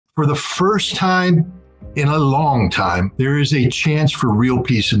For the first time in a long time, there is a chance for real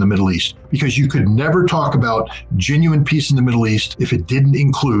peace in the Middle East, because you could never talk about genuine peace in the Middle East if it didn't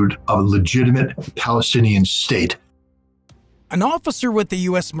include a legitimate Palestinian state. An officer with the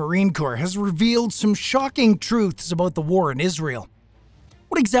U.S. Marine Corps has revealed some shocking truths about the war in Israel.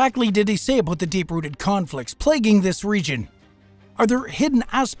 What exactly did he say about the deep-rooted conflicts plaguing this region? Are there hidden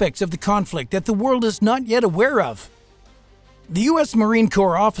aspects of the conflict that the world is not yet aware of? The U.S. Marine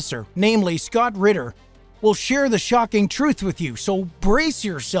Corps officer, namely Scott Ritter, will share the shocking truth with you, so brace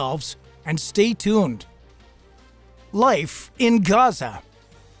yourselves and stay tuned. Life in Gaza.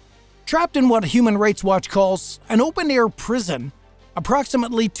 Trapped in what Human Rights Watch calls an open-air prison,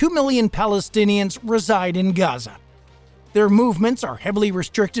 approximately 2 million Palestinians reside in Gaza. Their movements are heavily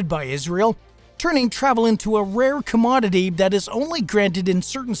restricted by Israel, turning travel into a rare commodity that is only granted in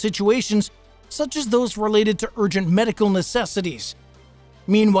certain situations, such as those related to urgent medical necessities.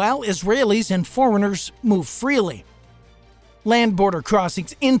 Meanwhile, Israelis and foreigners move freely. Land border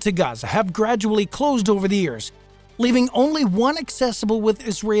crossings into Gaza have gradually closed over the years, leaving only one accessible with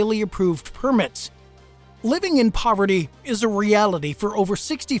Israeli-approved permits. Living in poverty is a reality for over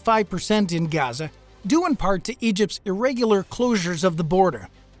 65% in Gaza, due in part to Egypt's irregular closures of the border,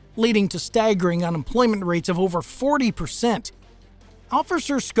 leading to staggering unemployment rates of over 40%.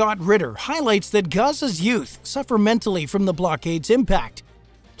 Officer Scott Ritter highlights that Gaza's youth suffer mentally from the blockade's impact.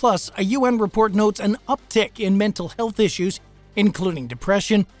 Plus, a UN report notes an uptick in mental health issues, including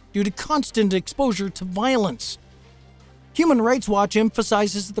depression, due to constant exposure to violence. Human Rights Watch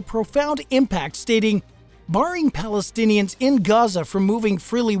emphasizes the profound impact, stating, "Barring Palestinians in Gaza from moving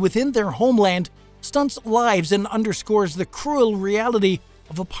freely within their homeland stunts lives and underscores the cruel reality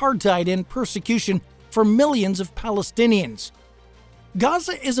of apartheid and persecution for millions of Palestinians."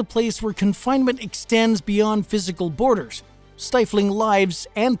 Gaza is a place where confinement extends beyond physical borders, stifling lives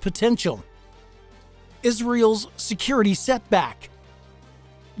and potential. Israel's security setback.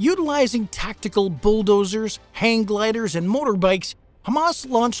 Utilizing tactical bulldozers, hang gliders, and motorbikes, Hamas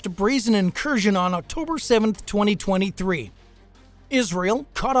launched a brazen incursion on October 7, 2023. Israel,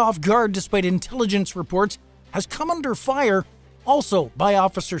 caught off guard despite intelligence reports, has come under fire, also by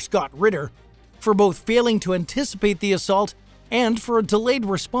Officer Scott Ritter, for both failing to anticipate the assault and for a delayed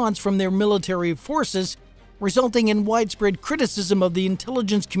response from their military forces, resulting in widespread criticism of the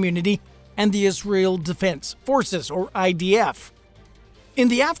intelligence community and the Israel Defense Forces, or IDF. In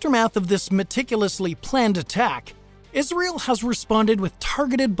the aftermath of this meticulously planned attack, Israel has responded with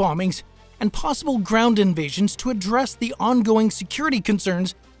targeted bombings and possible ground invasions to address the ongoing security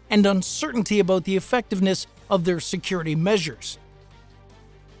concerns and uncertainty about the effectiveness of their security measures.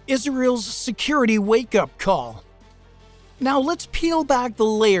 Israel's security wake-up call. Now let's peel back the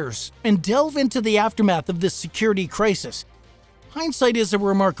layers and delve into the aftermath of this security crisis. Hindsight is a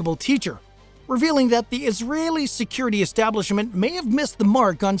remarkable teacher, revealing that the Israeli security establishment may have missed the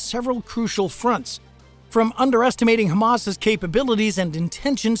mark on several crucial fronts, from underestimating Hamas's capabilities and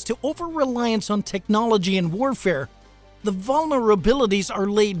intentions to over-reliance on technology and warfare. The vulnerabilities are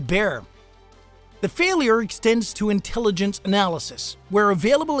laid bare. The failure extends to intelligence analysis, where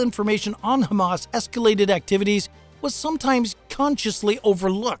available information on Hamas' escalated activities was sometimes consciously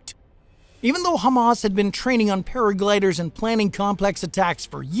overlooked. Even though Hamas had been training on paragliders and planning complex attacks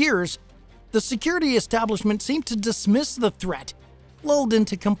for years, the security establishment seemed to dismiss the threat, lulled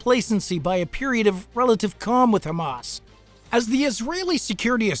into complacency by a period of relative calm with Hamas. As the Israeli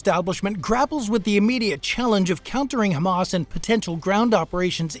security establishment grapples with the immediate challenge of countering Hamas and potential ground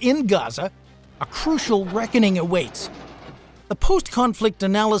operations in Gaza, a crucial reckoning awaits. The post-conflict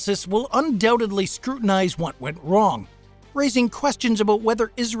analysis will undoubtedly scrutinize what went wrong, raising questions about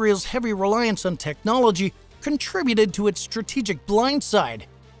whether Israel's heavy reliance on technology contributed to its strategic blindside.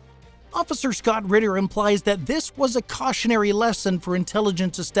 Officer Scott Ritter implies that this was a cautionary lesson for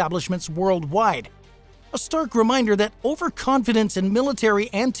intelligence establishments worldwide, a stark reminder that overconfidence in military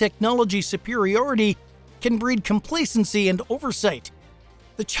and technology superiority can breed complacency and oversight.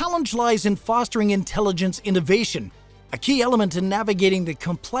 The challenge lies in fostering intelligence innovation, a key element in navigating the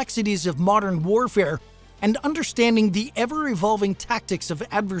complexities of modern warfare and understanding the ever-evolving tactics of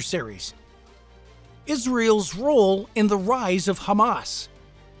adversaries. Israel's role in the rise of Hamas.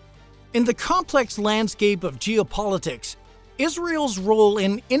 In the complex landscape of geopolitics, Israel's role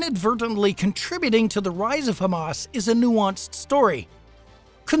in inadvertently contributing to the rise of Hamas is a nuanced story.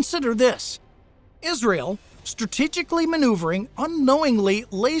 Consider this: Israel, strategically maneuvering, unknowingly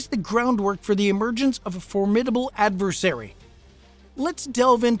lays the groundwork for the emergence of a formidable adversary. Let's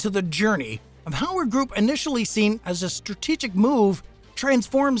delve into the journey of how a group initially seen as a strategic move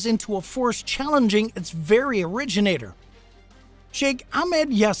transforms into a force challenging its very originator. Sheikh Ahmed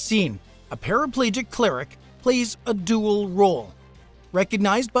Yassin, a paraplegic cleric, plays a dual role.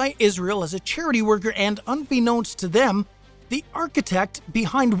 Recognized by Israel as a charity worker and, unbeknownst to them, the architect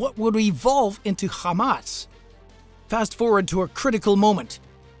behind what would evolve into Hamas. Fast forward to a critical moment.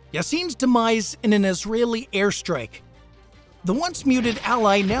 Yassin's demise in an Israeli airstrike. The once muted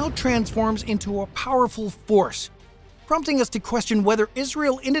ally now transforms into a powerful force, prompting us to question whether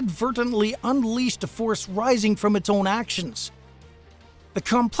Israel inadvertently unleashed a force rising from its own actions. The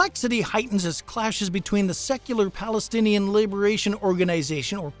complexity heightens as clashes between the secular Palestinian Liberation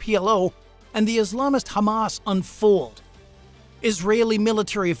Organization, or PLO, and the Islamist Hamas unfold. Israeli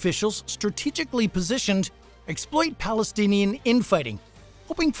military officials, strategically positioned, exploit Palestinian infighting,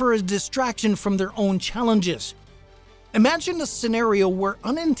 hoping for a distraction from their own challenges. Imagine a scenario where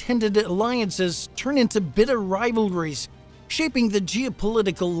unintended alliances turn into bitter rivalries, shaping the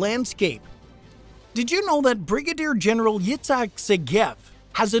geopolitical landscape. Did you know that Brigadier General Yitzhak Segev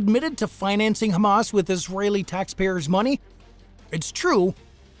has admitted to financing Hamas with Israeli taxpayers' money? It's true,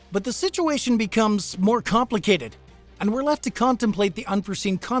 but the situation becomes more complicated, and we're left to contemplate the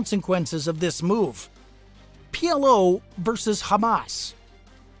unforeseen consequences of this move. PLO versus Hamas.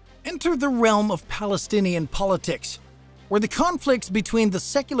 Enter the realm of Palestinian politics, where the conflicts between the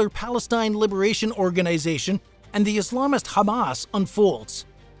secular Palestine Liberation Organization and the Islamist Hamas unfolds.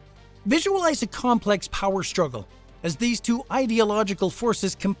 Visualize a complex power struggle as these two ideological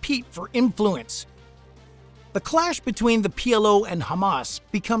forces compete for influence. The clash between the PLO and Hamas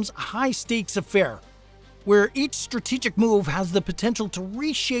becomes a high-stakes affair, where each strategic move has the potential to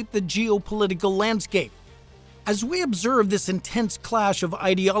reshape the geopolitical landscape. As we observe this intense clash of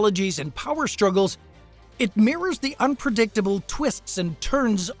ideologies and power struggles, it mirrors the unpredictable twists and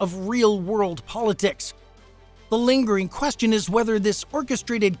turns of real-world politics. The lingering question is whether this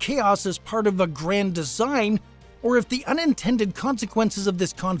orchestrated chaos is part of a grand design, or if the unintended consequences of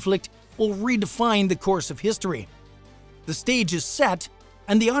this conflict will redefine the course of history. The stage is set,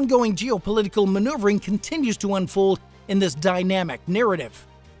 and the ongoing geopolitical maneuvering continues to unfold in this dynamic narrative.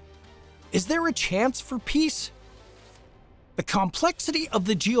 Is there a chance for peace? The complexity of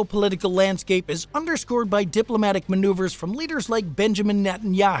the geopolitical landscape is underscored by diplomatic maneuvers from leaders like Benjamin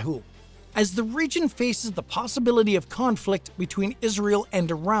Netanyahu, as the region faces the possibility of conflict between Israel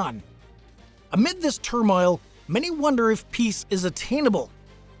and Iran. Amid this turmoil, many wonder if peace is attainable.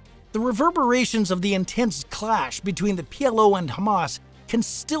 The reverberations of the intense clash between the PLO and Hamas can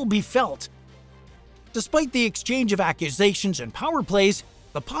still be felt. Despite the exchange of accusations and power plays,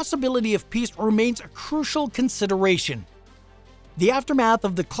 the possibility of peace remains a crucial consideration. The aftermath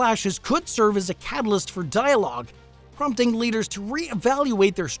of the clashes could serve as a catalyst for dialogue, prompting leaders to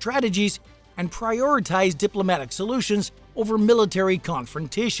re-evaluate their strategies and prioritize diplomatic solutions over military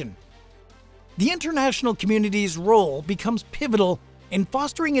confrontation. The international community's role becomes pivotal in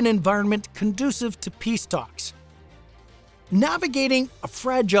fostering an environment conducive to peace talks. Navigating a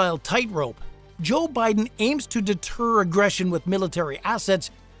fragile tightrope, Joe Biden aims to deter aggression with military assets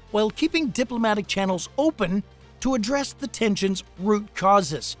while keeping diplomatic channels open to address the tension's root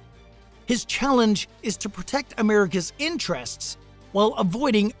causes. His challenge is to protect America's interests while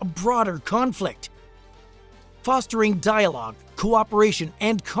avoiding a broader conflict. Fostering dialogue, cooperation,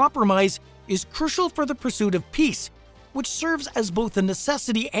 and compromise is crucial for the pursuit of peace, which serves as both a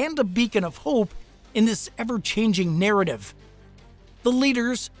necessity and a beacon of hope in this ever-changing narrative. The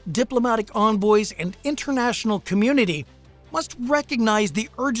leaders, diplomatic envoys, and international community must recognize the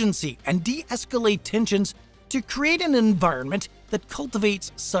urgency and de-escalate tensions to create an environment that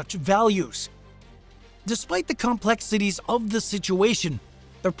cultivates such values. Despite the complexities of the situation,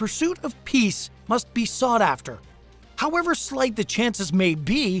 the pursuit of peace must be sought after, however slight the chances may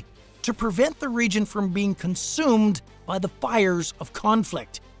be, to prevent the region from being consumed by the fires of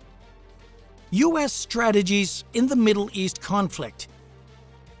conflict. U.S. strategies in the Middle East conflict.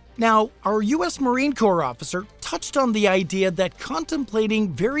 Now, our U.S. Marine Corps officer touched on the idea that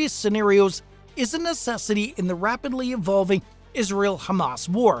contemplating various scenarios is a necessity in the rapidly evolving Israel-Hamas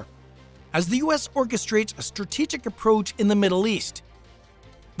war, as the U.S. orchestrates a strategic approach in the Middle East.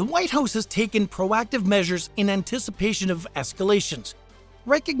 The White House has taken proactive measures in anticipation of escalations,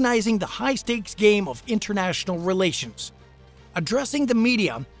 recognizing the high-stakes game of international relations. Addressing the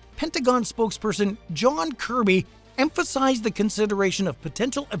media, Pentagon spokesperson John Kirby emphasized the consideration of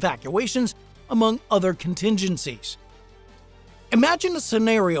potential evacuations among other contingencies. Imagine a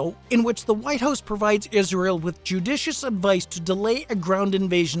scenario in which the White House provides Israel with judicious advice to delay a ground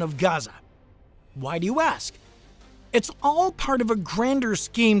invasion of Gaza. Why do you ask? It's all part of a grander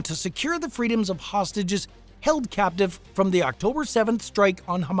scheme to secure the freedoms of hostages held captive from the October 7th strike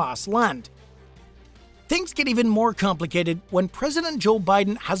on Hamas land. Things get even more complicated when President Joe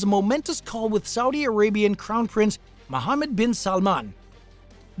Biden has a momentous call with Saudi Arabian Crown Prince Mohammed bin Salman.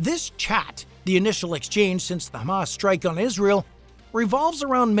 This chat, the initial exchange since the Hamas strike on Israel, revolves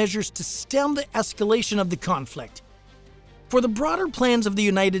around measures to stem the escalation of the conflict. For the broader plans of the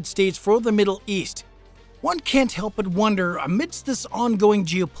United States for the Middle East, one can't help but wonder, amidst this ongoing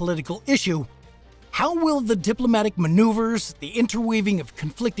geopolitical issue, how will the diplomatic maneuvers, the interweaving of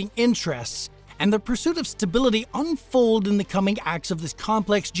conflicting interests, and the pursuit of stability unfold in the coming acts of this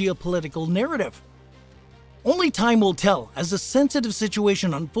complex geopolitical narrative? Only time will tell as the sensitive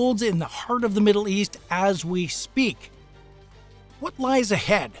situation unfolds in the heart of the Middle East as we speak. What lies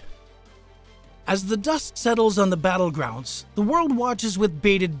ahead? As the dust settles on the battlegrounds, the world watches with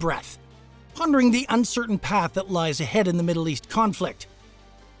bated breath, pondering the uncertain path that lies ahead in the Middle East conflict.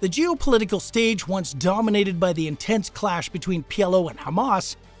 The geopolitical stage, once dominated by the intense clash between PLO and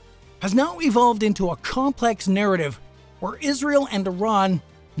Hamas, has now evolved into a complex narrative where Israel and Iran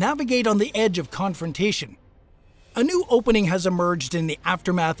navigate on the edge of confrontation. A new opening has emerged in the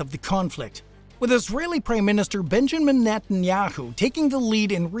aftermath of the conflict, with Israeli Prime Minister Benjamin Netanyahu taking the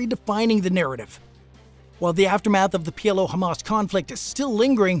lead in redefining the narrative. While the aftermath of the PLO-Hamas conflict is still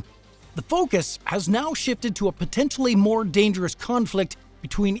lingering, the focus has now shifted to a potentially more dangerous conflict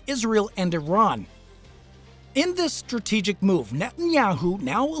between Israel and Iran. In this strategic move, Netanyahu,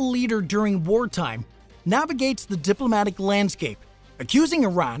 now a leader during wartime, navigates the diplomatic landscape, accusing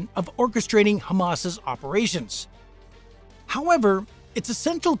Iran of orchestrating Hamas's operations. However, it's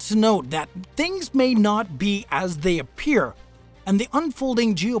essential to note that things may not be as they appear, and the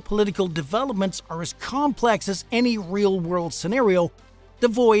unfolding geopolitical developments are as complex as any real-world scenario,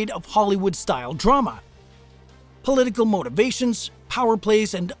 devoid of Hollywood-style drama. Political motivations, power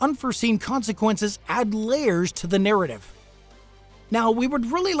plays, and unforeseen consequences add layers to the narrative. Now, we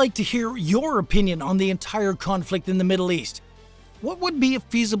would really like to hear your opinion on the entire conflict in the Middle East. What would be a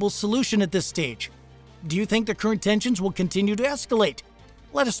feasible solution at this stage? Do you think the current tensions will continue to escalate?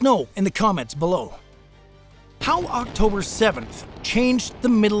 Let us know in the comments below. How October 7th changed the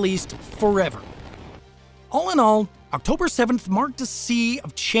Middle East forever. All in all, October 7th marked a sea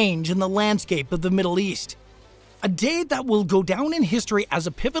of change in the landscape of the Middle East. A day that will go down in history as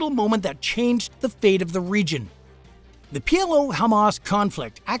a pivotal moment that changed the fate of the region. The PLO-Hamas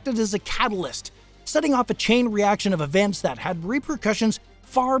conflict acted as a catalyst, setting off a chain reaction of events that had repercussions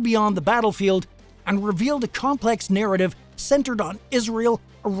far beyond the battlefield and revealed a complex narrative centered on Israel,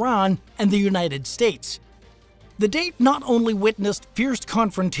 Iran, and the United States. The date not only witnessed fierce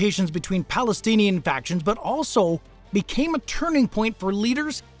confrontations between Palestinian factions, but also became a turning point for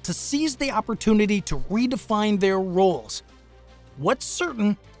leaders to seize the opportunity to redefine their roles. What's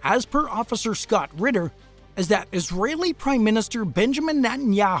certain, as per Officer Scott Ritter, is that Israeli Prime Minister Benjamin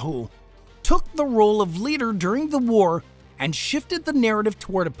Netanyahu took the role of leader during the war and shifted the narrative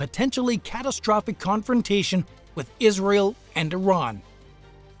toward a potentially catastrophic confrontation with Israel and Iran.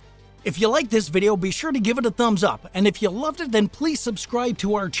 If you liked this video, be sure to give it a thumbs up, and if you loved it, then please subscribe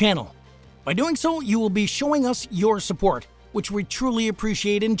to our channel. By doing so, you will be showing us your support, which we truly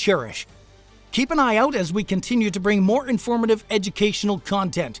appreciate and cherish. Keep an eye out as we continue to bring more informative educational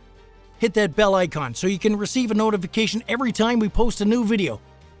content. Hit that bell icon so you can receive a notification every time we post a new video.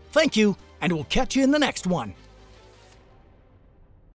 Thank you, and we'll catch you in the next one.